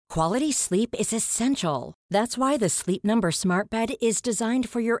Quality sleep is essential. That's why the Sleep Number Smart Bed is designed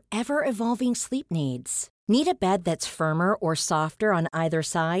for your ever-evolving sleep needs. Need a bed that's firmer or softer on either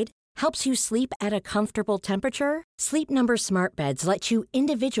side? Helps you sleep at a comfortable temperature? Sleep Number Smart Beds let you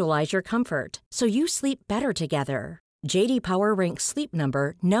individualize your comfort, so you sleep better together. J.D. Power ranks Sleep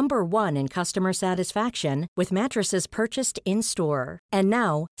Number number 1 in customer satisfaction with mattresses purchased in-store. And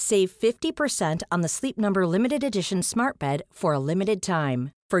now, save 50% on the Sleep Number Limited Edition Smart Bed for a limited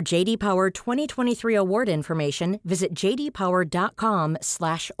time. For J.D. Power 2023 award information, visit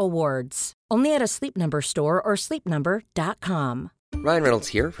jdpower.com/awards. Only at a Sleep Number store or sleepnumber.com. Ryan Reynolds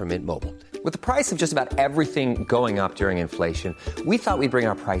here from Mint Mobile. With the price of just about everything going up during inflation, we thought we'd bring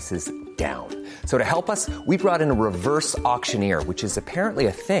our prices down. So to help us, we brought in a reverse auctioneer, which is apparently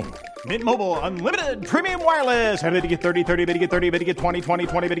a thing. Mint Mobile Unlimited Premium Wireless. How to get 30, 30, how to get 30, how to get 20, 20,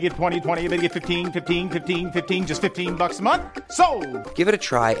 20, how to get 20, 20, how to get 15, 15, 15, 15, just $15 a month? Sold! Give it a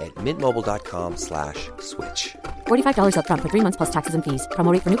try at mintmobile.com/switch. $45 up front for 3 months plus taxes and fees.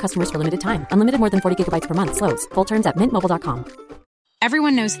 Promo rate for new customers for limited time. Unlimited more than 40 gigabytes per month. Slows full terms at mintmobile.com.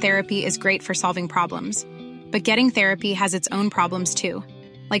 Everyone knows therapy is great for solving problems. But getting therapy has its own problems too.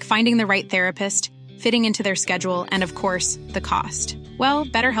 Like finding the right therapist, fitting into their schedule, and of course, the cost. Well,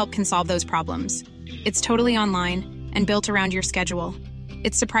 BetterHelp can solve those problems. It's totally online and built around your schedule.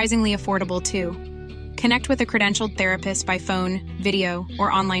 It's surprisingly affordable too. Connect with a credentialed therapist by phone, video,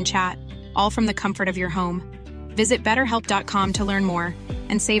 or online chat, all from the comfort of your home. Visit BetterHelp.com to learn more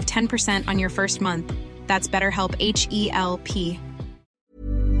and save 10% on your first month. That's BetterHelp, H-E-L-P.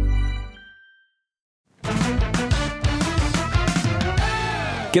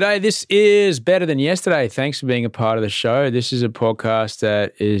 G'day, this is Better Than Yesterday. Thanks for being a part of the show. This is a podcast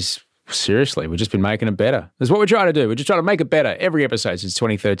that is, seriously, we've just been making it better. That's what we're trying to do. We're just trying to make it better every episode since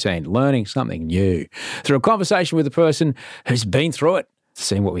 2013, learning something new through a conversation with a person who's been through it,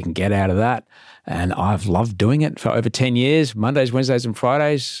 seeing what we can get out of that. And I've loved doing it for over 10 years. Mondays, Wednesdays, and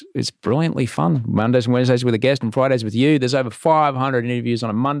Fridays. It's brilliantly fun. Mondays and Wednesdays with a guest and Fridays with you. There's over 500 interviews on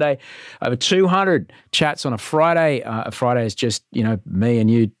a Monday, over 200 chats on a Friday. A Friday is just, me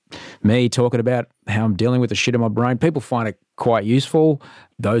and you, me talking about how I'm dealing with the shit in my brain. People find it quite useful.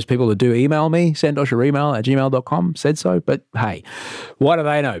 Those people that do email me, send us your email at gmail.com, said so. But hey, what do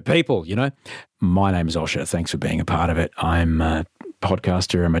they know? People, My name is Osher. Thanks for being a part of it. I'm a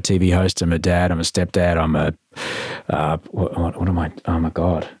podcaster, I'm a TV host, I'm a dad, I'm a stepdad, I'm a what am I? Oh my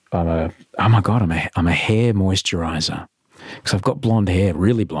god, I'm a hair moisturizer because I've got blonde hair,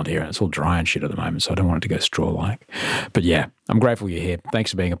 really blonde hair, and it's all dry and shit at the moment, so I don't want it to go straw-like. But yeah, I'm grateful you're here.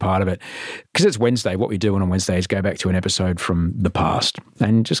 Thanks for being a part of it. Because it's Wednesday, what we do on a Wednesday is go back to an episode from the past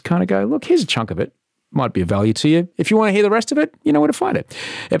and just kind of go, look, here's a chunk of it. Might be of value to you. If you want to hear the rest of it, you know where to find it.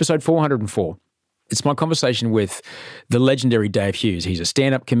 Episode 404. It's my conversation with the legendary Dave Hughes. He's a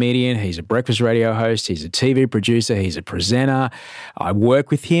stand-up comedian. He's a breakfast radio host. He's a TV producer. He's a presenter. I work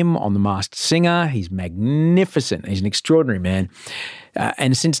with him on The Masked Singer. He's magnificent. He's an extraordinary man.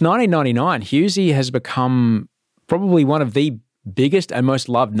 And since 1999, Hughesy has become probably one of the biggest and most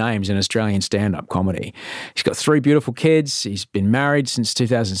loved names in Australian stand-up comedy. He's got 3 beautiful kids. He's been married since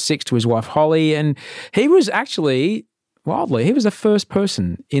 2006 to his wife, Holly. And he was actually... wildly, he was the first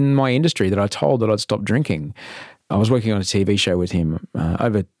person in my industry that I told that I'd stop drinking. I was working on a TV show with him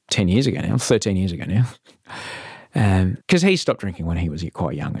over 10 years ago now, 13 years ago now. Because he stopped drinking when he was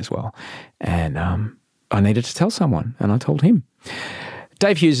quite young as well. And I needed to tell someone, and I told him.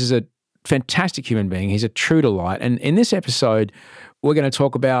 Dave Hughes is a fantastic human being. He's a true delight. And in this episode, we're going to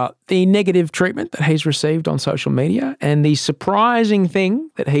talk about the negative treatment that he's received on social media and the surprising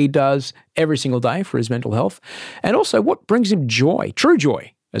thing that he does every single day for his mental health, and also what brings him joy, true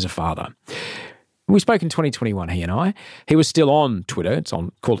joy, as a father. We spoke in 2021, he and I. He was still on Twitter. It's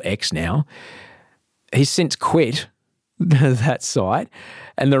called X now. He's since quit that site.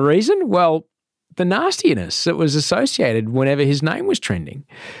 And the reason? Well, the nastiness that was associated whenever his name was trending.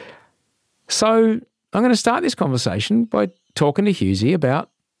 So I'm going to start this conversation by talking to Hughesy about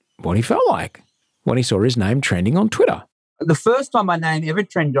what he felt like when he saw his name trending on Twitter. The first time my name ever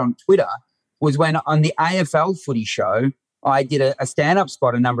trended on Twitter was when on the AFL footy show, I did a stand-up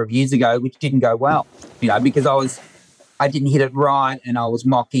spot a number of years ago, which didn't go well, because I didn't hit it right, and I was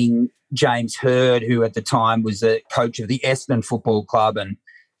mocking James Hird, who at the time was the coach of the Essendon Football Club, and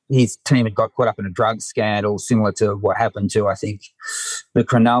his team had got caught up in a drug scandal similar to what happened to, I think, the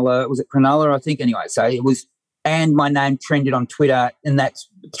Cronulla. Was it Cronulla, I think? Anyway, so it was, and my name trended on Twitter, and that's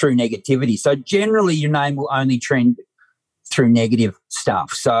through negativity. So generally your name will only trend through negative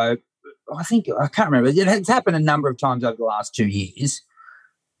stuff. So I can't remember. It's happened a number of times over the last 2 years.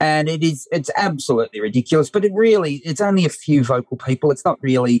 And it's absolutely ridiculous, but it's only a few vocal people. It's not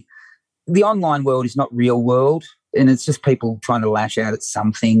really, the online world is not real world, and it's just people trying to lash out at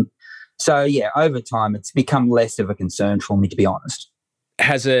something. So, yeah, over time, it's become less of a concern for me, to be honest.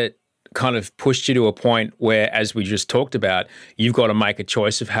 Has it kind of pushed you to a point where, as we just talked about, you've got to make a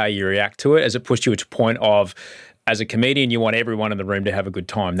choice of how you react to it? Has it pushed you to a point of, as a comedian, you want everyone in the room to have a good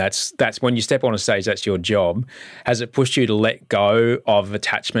time? That's when you step on a stage, that's your job. Has it pushed you to let go of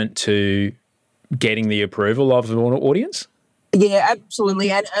attachment to getting the approval of an audience? Yeah, absolutely.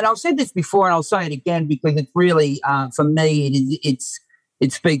 And I've said this before, and I'll say it again because it's really, for me,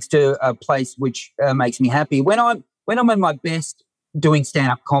 it speaks to a place which makes me happy. When I'm at my best doing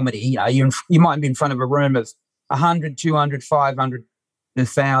stand-up comedy, you might be in front of a room of 100, 200, 500,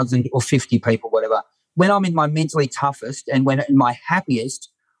 1,000 or 50 people, whatever. When I'm in my mentally toughest and when in my happiest,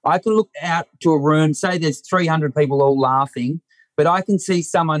 I can look out to a room, say there's 300 people all laughing, but I can see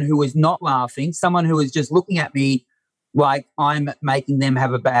someone who is not laughing, someone who is just looking at me like I'm making them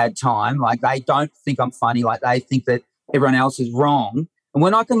have a bad time, like they don't think I'm funny, like they think that everyone else is wrong. And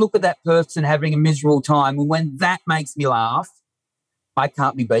when I can look at that person having a miserable time, and when that makes me laugh, I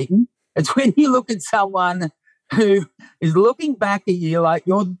can't be beaten. It's when you look at someone who is looking back at you like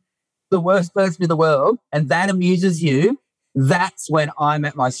you're the worst person in the world, and that amuses you, that's when I'm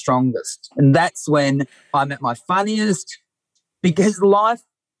at my strongest. And that's when I'm at my funniest, because life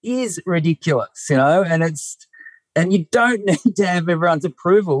is ridiculous, and you don't need to have everyone's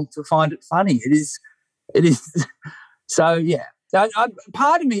approval to find it funny. It is. So, yeah.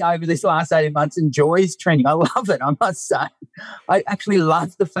 Part of me over this last 18 months enjoys trending. I love it, I must say. I actually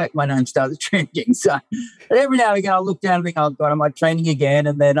love the fact my name started trending. So every now and again I look down and think, oh, God, am I trending again?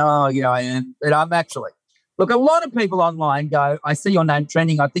 And then, I am. But I'm actually. Look, a lot of people online go, I see your name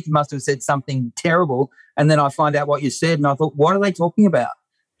trending. I think you must have said something terrible. And then I find out what you said. And I thought, what are they talking about?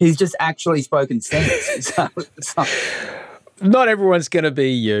 He's just actually spoken sense. so not everyone's going to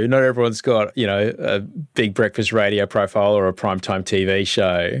be you. Not everyone's got, a big breakfast radio profile or a primetime TV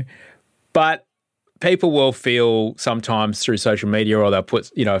show. But people will feel sometimes through social media, or they'll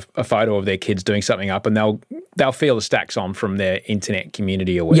put, a photo of their kids doing something up, and they'll feel the stacks on from their internet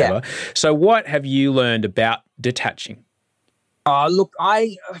community or whatever. Yeah. So what have you learned about detaching? Look,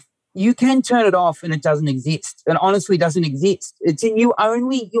 you can turn it off and it doesn't exist. It honestly doesn't exist. It's in you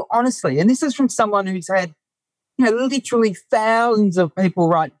honestly. And this is from someone who's had, literally thousands of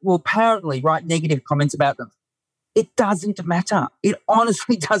people apparently write negative comments about them. It doesn't matter. It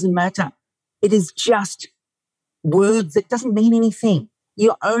honestly doesn't matter. It is just words that doesn't mean anything.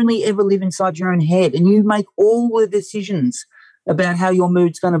 You only ever live inside your own head, and you make all the decisions about how your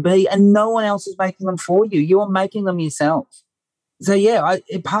mood's going to be, and no one else is making them for you. You're making them yourself. So, yeah, I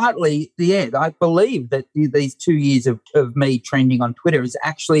believe that these 2 years of me trending on Twitter has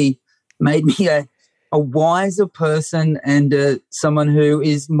actually made me a wiser person and someone who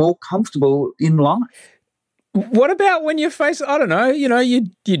is more comfortable in life. What about when you face, I don't know,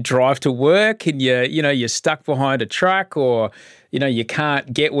 you drive to work and you're stuck behind a truck, or, you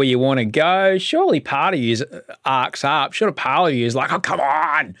can't get where you want to go? Surely part of you arcs up. Surely part of you is like, oh, come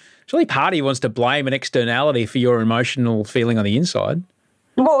on. Surely part of you wants to blame an externality for your emotional feeling on the inside.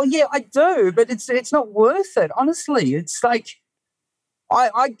 Well, yeah, I do, but it's not worth it, honestly. It's like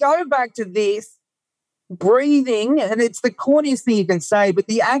I go back to this breathing, and it's the corniest thing you can say, but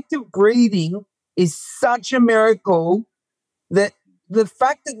the act of breathing is such a miracle that the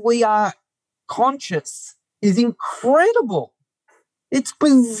fact that we are conscious is incredible. It's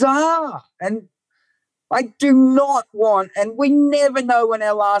bizarre. And I do not want, and we never know when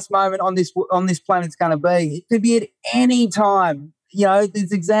our last moment on this planet's going to be. It could be at any time.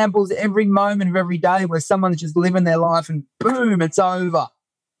 There's examples every moment of every day where someone's just living their life and boom, it's over.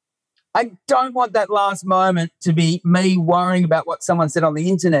 I don't want that last moment to be me worrying about what someone said on the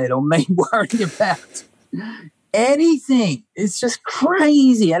internet, or me worrying about anything. It's just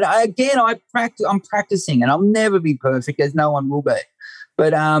crazy. And I'm practicing, and I'll never be perfect, as no one will be.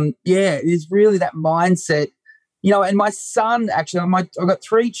 But it's really that mindset. And my son, actually, I've got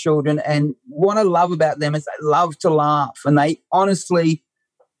 3 children, and what I love about them is they love to laugh, and they honestly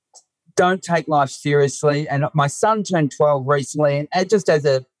don't take life seriously. And my son turned 12 recently, and just as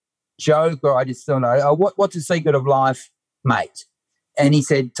a joke, or I just thought, what's the secret of life, mate? And he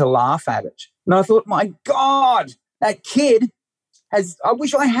said, to laugh at it. And I thought, my God, that kid I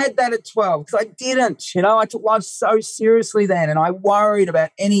wish I had that at 12, because I didn't. I took life so seriously then, and I worried about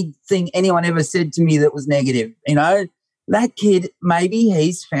anything anyone ever said to me that was negative. That kid, maybe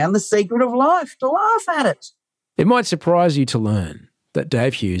he's found the secret of life, to laugh at it. It might surprise you to learn that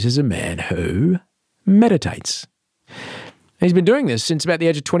Dave Hughes is a man who meditates. He's been doing this since about the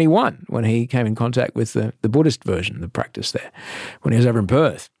age of 21 when he came in contact with the Buddhist version of the practice there when he was over in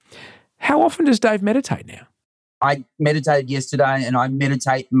Perth. How often does Dave meditate now? I meditated yesterday and I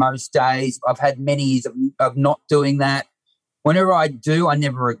meditate most days. I've had many years of not doing that. Whenever I do, I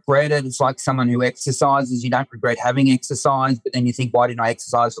never regret it. It's like someone who exercises. You don't regret having exercise, but then you think, why didn't I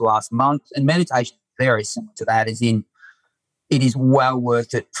exercise for the last month? And meditation is very similar to that, as in it is well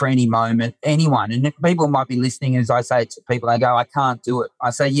worth it for any moment, anyone. And people might be listening as I say to people, they go, I can't do it. I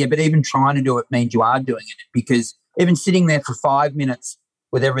say, yeah, but even trying to do it means you are doing it, because even sitting there for 5 minutes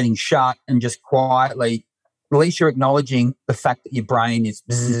with everything shut and just quietly, at least you're acknowledging the fact that your brain is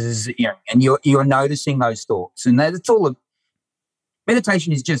and you're noticing those thoughts. And that's all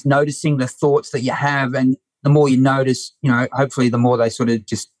meditation is, just noticing the thoughts that you have. And the more you notice, hopefully the more they sort of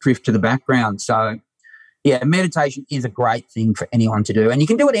just drift to the background. So, yeah, meditation is a great thing for anyone to do. And you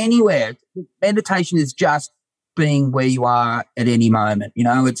can do it anywhere. Meditation is just being where you are at any moment.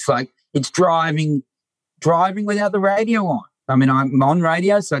 It's like it's driving without the radio on. I mean, I'm on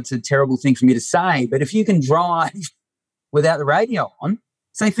radio, so it's a terrible thing for me to say. But if you can drive without the radio on,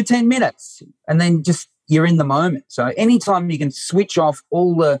 say for 10 minutes, and then just you're in the moment. So anytime you can switch off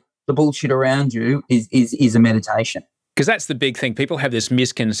all the bullshit around you is a meditation. Because that's the big thing. People have this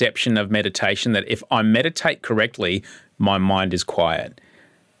misconception of meditation that if I meditate correctly, my mind is quiet.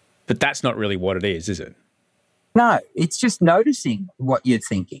 But that's not really what it is it? No, it's just noticing what you're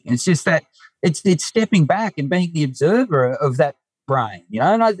thinking. It's just that it's stepping back and being the observer of that brain.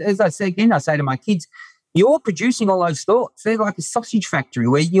 And as I say again, I say to my kids, you're producing all those thoughts. They're like a sausage factory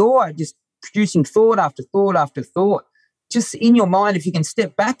where you're just producing thought after thought after thought. Just in your mind, if you can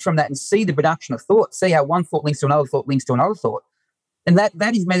step back from that and see the production of thought, see how one thought links to another thought, links to another thought, and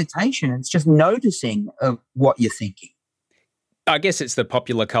that is meditation. It's just noticing of what you're thinking. I guess it's the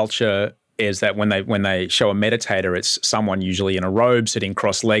popular culture is that when they show a meditator, it's someone usually in a robe sitting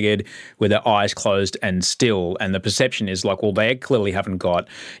cross-legged with their eyes closed and still. And the perception is like, well, they clearly haven't got,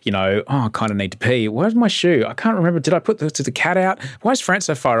 I kind of need to pee. Where's my shoe? I can't remember. Did I put the cat out? Why is France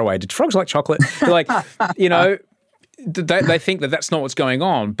so far away? Did frogs like chocolate? Like, they think that that's not what's going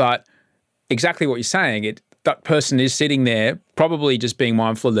on. But exactly what you're saying, that person is sitting there probably just being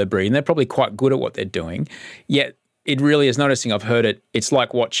mindful of their breathing. They're probably quite good at what they're doing, yet it really is noticing. I've heard it. It's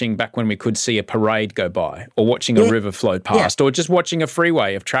like watching back when we could see a parade go by, or watching a river flow past, or just watching a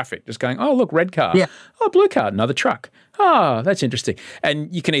freeway of traffic, just going, oh, look, red car. Yeah. Oh, blue car, another truck. Oh, that's interesting.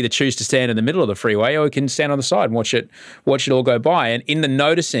 And you can either choose to stand in the middle of the freeway, or you can stand on the side and watch it all go by. And in the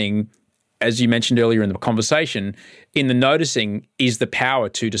noticing, as you mentioned earlier in the conversation, in the noticing is the power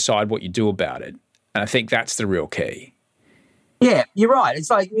to decide what you do about it. And I think that's the real key. Yeah, you're right. It's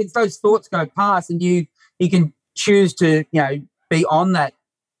like if those thoughts go past and you can choose to, be on that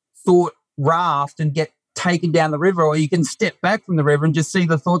thought raft and get taken down the river, or you can step back from the river and just see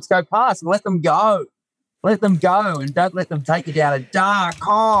the thoughts go past and let them go. Let them go and don't let them take you down a dark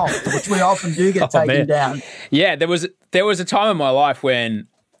hole, which we often do get taken down. Yeah, there was a time in my life when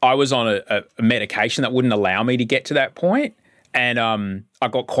I was on a medication that wouldn't allow me to get to that point. And I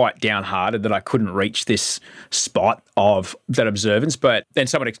got quite downhearted that I couldn't reach this spot of that observance. But then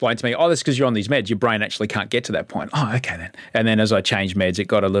someone explained to me, oh, that's because you're on these meds. Your brain actually can't get to that point. Oh, okay then. And then as I changed meds, it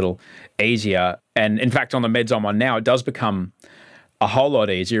got a little easier. And in fact, on the meds I'm on now, it does become a whole lot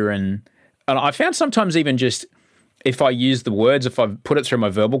easier. And I found sometimes even just if I use the words, if I put it through my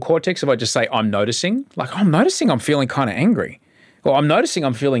verbal cortex, if I just say I'm noticing, like I'm noticing I'm feeling kind of angry. Well, I'm noticing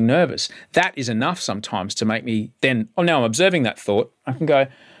I'm feeling nervous. That is enough sometimes to make me then, now I'm observing that thought. I can go,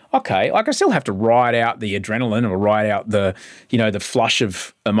 okay, like I still have to ride out the adrenaline or ride out the flush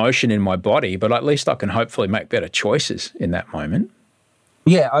of emotion in my body, but at least I can hopefully make better choices in that moment.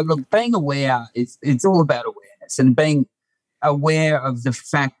 Yeah, look, being aware, it's all about awareness and being aware of the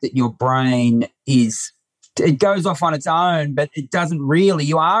fact that your brain it goes off on its own, but it doesn't really.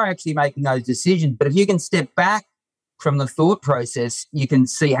 You are actually making those decisions. But if you can step back from the thought process, you can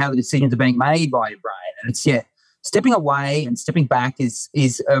see how the decisions are being made by your brain. And it's, stepping away and stepping back is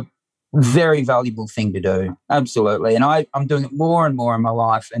a very valuable thing to do. Absolutely. And I'm doing it more and more in my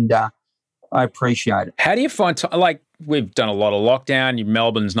life, and I appreciate it. How do you find time? Like, we've done a lot of lockdown.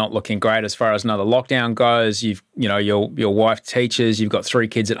 Melbourne's not looking great as far as another lockdown goes. Your wife teaches. You've got 3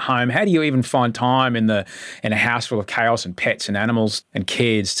 kids at home. How do you even find time in a house full of chaos and pets and animals and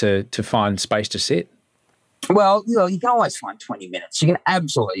kids to find space to sit? Well, you can always find 20 minutes. You can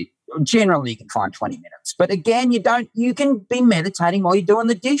generally you can find 20 minutes. But again, you can be meditating while you're doing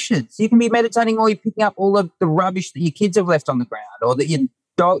the dishes. You can be meditating while you're picking up all of the rubbish that your kids have left on the ground, or that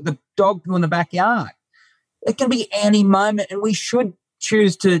the dog poo in the backyard. It can be any moment, and we should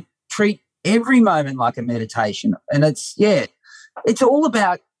choose to treat every moment like a meditation. And it's all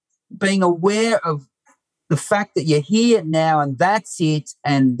about being aware of the fact that you're here now and that's it,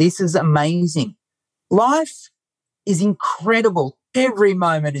 and this is amazing. Life is incredible. Every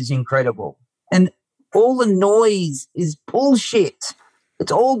moment is incredible. And all the noise is bullshit.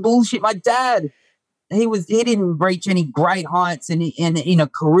 It's all bullshit. My dad, he didn't reach any great heights in a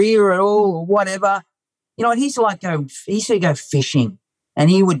career at all or whatever. You know, he used to go fishing, and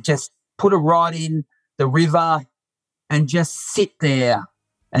he would just put a rod in the river and just sit there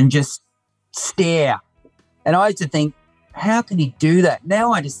and just stare. And I used to think, how can he do that?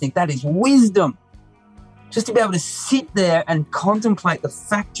 Now I just think that is wisdom. Just to be able to sit there and contemplate the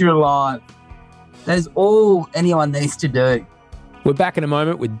fact you're alive. That is all anyone needs to do. We're back in a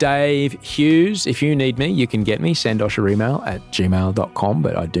moment with Dave Hughes. If you need me, you can get me. Send us your email at gmail.com,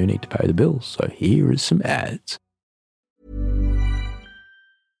 but I do need to pay the bills. So here is some ads.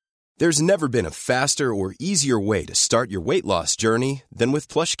 There's never been a faster or easier way to start your weight loss journey than with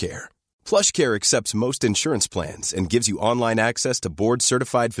PlushCare. PlushCare accepts most insurance plans and gives you online access to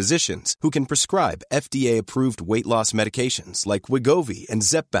board-certified physicians who can prescribe FDA-approved weight loss medications like Wegovy and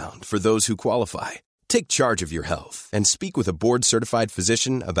Zepbound for those who qualify. Take charge of your health and speak with a board-certified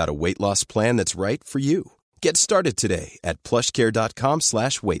physician about a weight loss plan that's right for you. Get started today at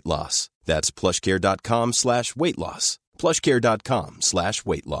plushcare.com/weight loss. That's plushcare.com/weight loss.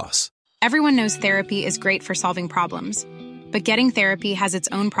 plushcare.com/weight loss. Everyone knows therapy is great for solving problems, but getting therapy has its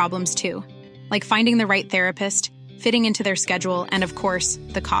own problems too, like finding the right therapist, fitting into their schedule, and of course,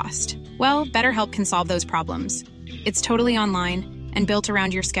 the cost. Well, BetterHelp can solve those problems. It's totally online and built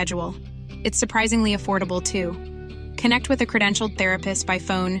around your schedule. It's surprisingly affordable too. Connect with a credentialed therapist by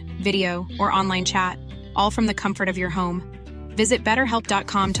phone, video, or online chat, all from the comfort of your home. Visit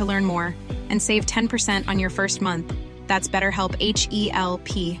BetterHelp.com to learn more and save 10% on your first month. That's BetterHelp,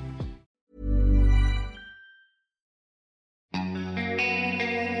 H-E-L-P.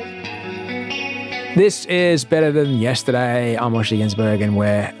 This is Better Than Yesterday. I'm Osher Ginsberg, and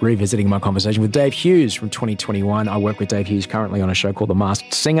we're revisiting my conversation with Dave Hughes from 2021. I work with Dave Hughes currently on a show called The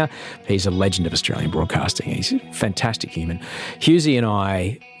Masked Singer. He's a legend of Australian broadcasting. He's a fantastic human. Hughesy and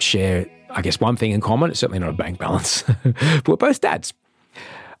I share, I guess, one thing in common. It's certainly not a bank balance. But we're both dads.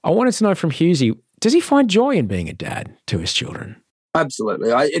 I wanted to know from Hughesy, does he find joy in being a dad to his children? Absolutely.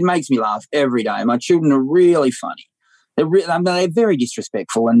 It makes me laugh every day. My children are really funny. They're very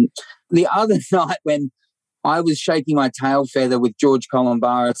disrespectful. And the other night when I was shaking my tail feather with George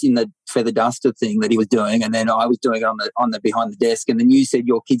Columbaris in the feather duster thing that he was doing, and then I was doing it on the behind the desk, and then you said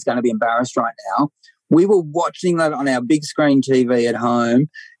your kid's going to be embarrassed right now. We were watching that on our big screen TV at home,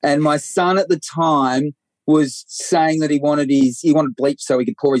 and my son at the time was saying that he wanted bleach so he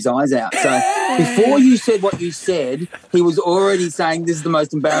could pour his eyes out. So before you said what you said, he was already saying this is the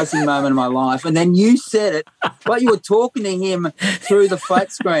most embarrassing moment of my life. And then you said it, but you were talking to him through the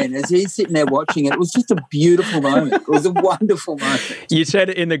flat screen as he's sitting there watching it. It was just a beautiful moment. It was a wonderful moment. You said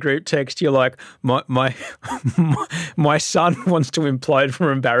it in the group text. You're like, my son wants to implode from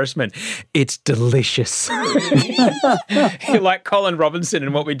embarrassment. It's delicious. You're like Colin Robinson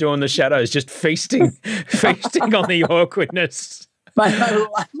in What We Do in the Shadows, just feasting on the awkwardness. Mate, I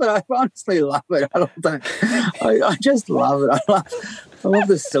love it. I honestly love it. I just love it. I love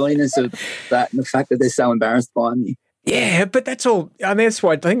the silliness of that and the fact that they're so embarrassed by me. Yeah, but that's all. I mean, I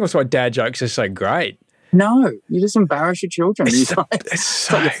think that's why dad jokes are so great. No, you just embarrass your children. It's like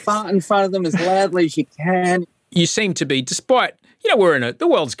you fart in front of them as loudly as you can. You seem to be, despite, the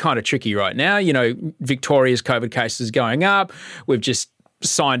world's kind of tricky right now. Victoria's COVID cases going up. We've just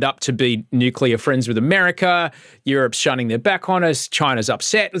signed up to be nuclear friends with America. Europe's shunning their back on us. China's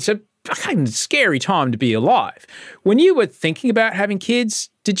upset. It's a fucking scary time to be alive. When you were thinking about having kids,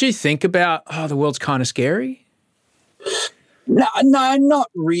 did you think about, the world's kind of scary? No, not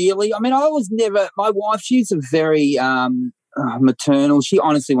really. I mean, I was never, my wife, she's a very maternal. She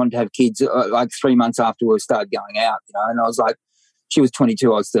honestly wanted to have kids like 3 months after we started going out, and I was like, she was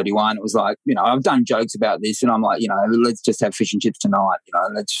 22, I was 31. It was like, I've done jokes about this and I'm like, let's just have fish and chips tonight,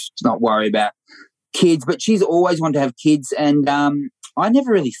 let's not worry about kids. But she's always wanted to have kids and I never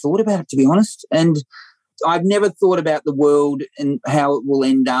really thought about it, to be honest. And I've never thought about the world and how it will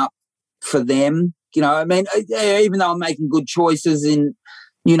end up for them. I mean, even though I'm making good choices in,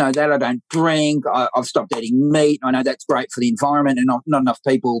 that I don't drink, I've stopped eating meat. I know that's great for the environment and not enough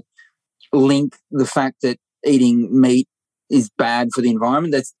people link the fact that eating meat is bad for the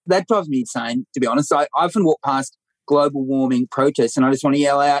environment. That drives me insane, to be honest. I often walk past global warming protests and I just want to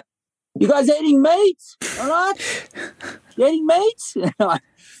yell out, you guys eating meat? All right? You eating meat?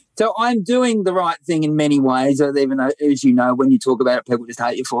 So So I'm doing the right thing in many ways, even though, as you know, when you talk about it, people just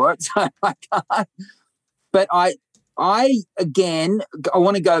hate you for it. So I can't. But I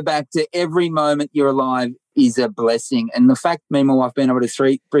want to go back to every moment you're alive is a blessing. And the fact me and my wife have been able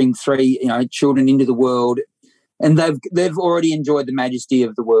to bring three, children into the world, and they've already enjoyed the majesty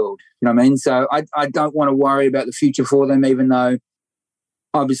of the world. You know what I mean? So I don't want to worry about the future for them, even though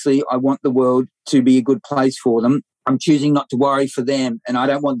obviously I want the world to be a good place for them. I'm choosing not to worry for them, and I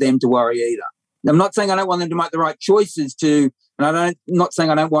don't want them to worry either. I'm not saying I don't want them to make the right choices not saying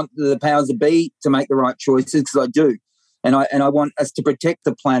I don't want the powers that be to make the right choices, because I do. And I want us to protect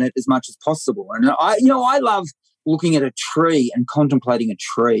the planet as much as possible. And I love looking at a tree and contemplating a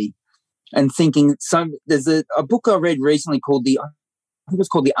tree and thinking. So there's a book I read recently called I think it was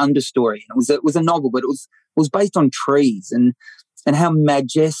called The Understory. And it was a novel, but it was based on trees and how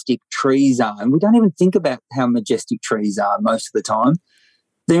majestic trees are. And we don't even think about how majestic trees are most of the time.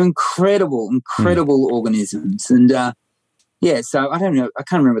 They're incredible organisms. And so I don't know. I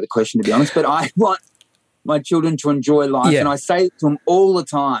can't remember the question, to be honest, but I want my children to enjoy life. And I say it to them all the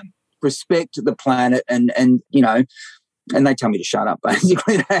time, respect the planet, and they tell me to shut up,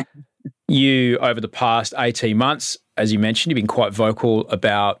 basically. You, over the past 18 months, as you mentioned, you've been quite vocal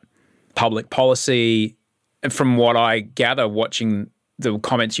about public policy. And from what I gather, watching the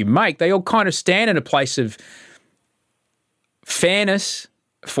comments you make, they all kind of stand in a place of fairness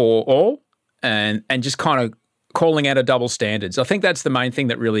for all and just kind of calling out of double standards. I think that's the main thing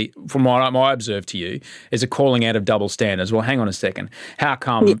that really, from what I observed to you, is a calling out of double standards. Well, hang on a second. How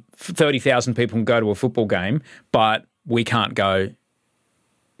come 30,000 people can go to a football game, but we can't go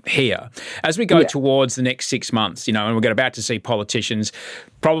here? As we go towards the next 6 months, and we're about to see politicians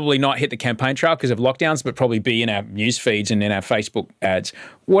probably not hit the campaign trail because of lockdowns, but probably be in our news feeds and in our Facebook ads.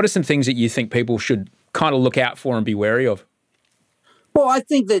 What are some things that you think people should kind of look out for and be wary of? Well, I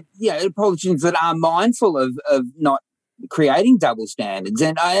think that, politicians that are mindful of not creating double standards.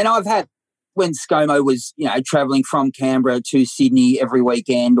 And I've had, when ScoMo was, travelling from Canberra to Sydney every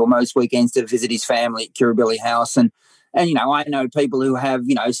weekend or most weekends to visit his family at Kirribilli House. And I know people who have,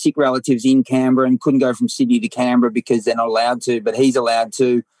 sick relatives in Canberra and couldn't go from Sydney to Canberra because they're not allowed to, but he's allowed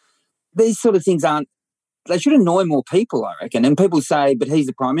to. These sort of things they should annoy more people, I reckon. And people say, but he's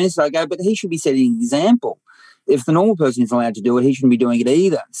the Prime Minister. I go, but he should be setting an example. If the normal person is allowed to do it, he shouldn't be doing it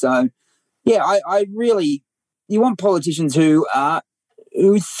either. So, I really, you want politicians who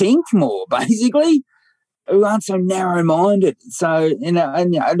think more, basically, who aren't so narrow-minded. So, and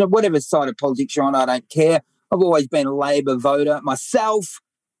whatever side of politics you're on, I don't care. I've always been a Labor voter myself,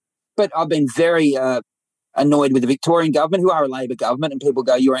 but I've been very annoyed with the Victorian government, who are a Labor government, and people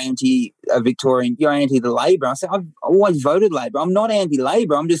go, you're anti-Victorian, you're anti the Labor. I say, I've always voted Labor. I'm not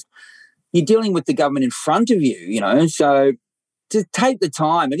anti-Labor. I'm just, you're dealing with the government in front of you, so to take the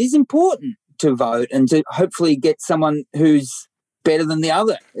time. It is important to vote and to hopefully get someone who's better than the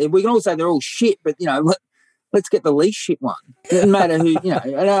other. We can all say they're all shit, but, let's get the least shit one. It doesn't matter who,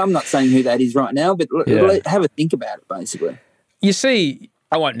 and I'm not saying who that is right now, but have a think about it, basically. You see,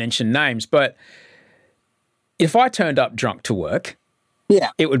 I won't mention names, but if I turned up drunk to work,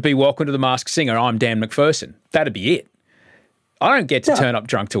 it would be Welcome to the Masked Singer, I'm Dan McPherson. That'd be it. I don't get to turn up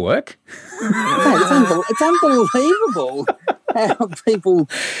drunk to work. It's unbelievable how people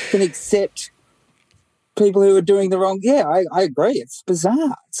can accept people who are doing the wrong. Yeah, I agree. It's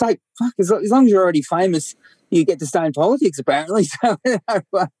bizarre. It's like, fuck, as long as you're already famous, you get to stay in politics, apparently. So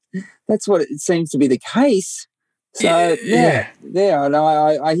that's what it seems to be the case. So, I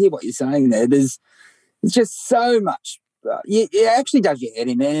hear what you're saying there. It's just so much. It actually does your head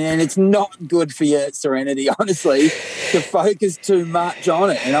in, and it's not good for your serenity, honestly, to focus too much on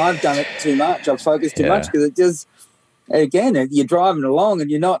it. And I've done it too much. I've focused too much because it just, again, you're driving along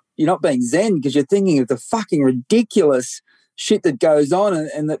and you're not being zen because you're thinking of the fucking ridiculous shit that goes on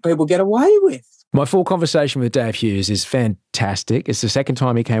and that people get away with. My full conversation with Dave Hughes is fantastic. It's the second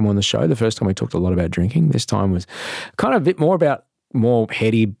time he came on the show. The first time we talked a lot about drinking. This time was kind of a bit more about more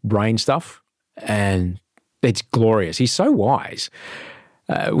heady brain stuff, and it's glorious. He's so wise.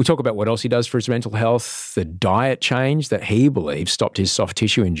 We talk about what else he does for his mental health, the diet change that he believes stopped his soft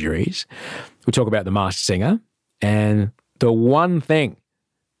tissue injuries. We talk about the Masked Singer and the one thing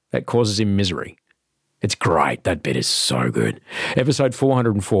that causes him misery. It's great. That bit is so good. Episode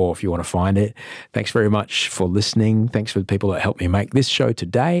 404, if you want to find it. Thanks very much for listening. Thanks for the people that helped me make this show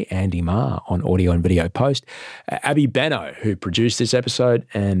today. Andy Marr on audio and video post. Abby Benno, who produced this episode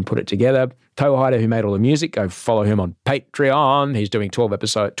and put it together. Toe Hider, who made all the music. Go follow him on Patreon. He's doing 12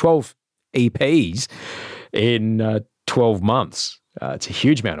 EPs in 12 months. It's a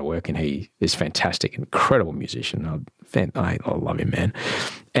huge amount of work, and he is fantastic, incredible musician. I love him, man.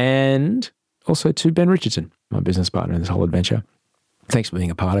 and also to Ben Richardson, my business partner in this whole adventure. Thanks for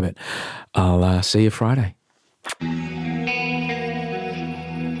being a part of it. I'll see you Friday.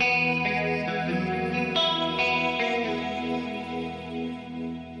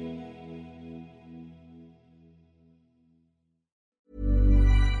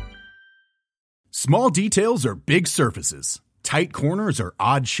 Small details are big surfaces. Tight corners are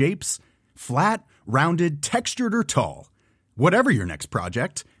odd shapes. Flat, rounded, textured, or tall. Whatever your next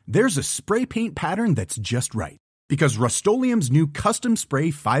project, there's a spray paint pattern that's just right. Because Rust-Oleum's new Custom Spray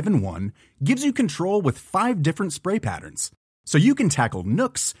 5-in-1 gives you control with 5 different spray patterns. So you can tackle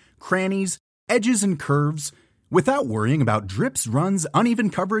nooks, crannies, edges, and curves without worrying about drips, runs, uneven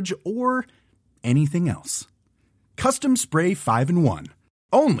coverage, or anything else. Custom Spray 5-in-1.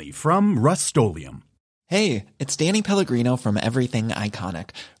 Only from Rust-Oleum. Hey, it's Danny Pellegrino from Everything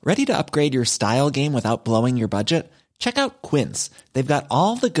Iconic. Ready to upgrade your style game without blowing your budget? Check out Quince. They've got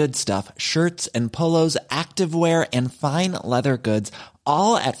all the good stuff, shirts and polos, activewear, and fine leather goods,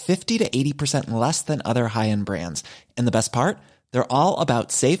 all at 50 to 80% less than other high-end brands. And the best part? They're all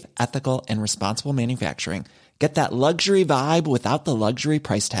about safe, ethical, and responsible manufacturing. Get that luxury vibe without the luxury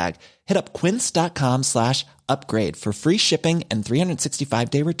price tag. Hit up quince.com/upgrade for free shipping and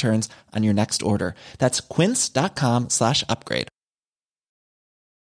 365-day returns on your next order. That's quince.com/upgrade.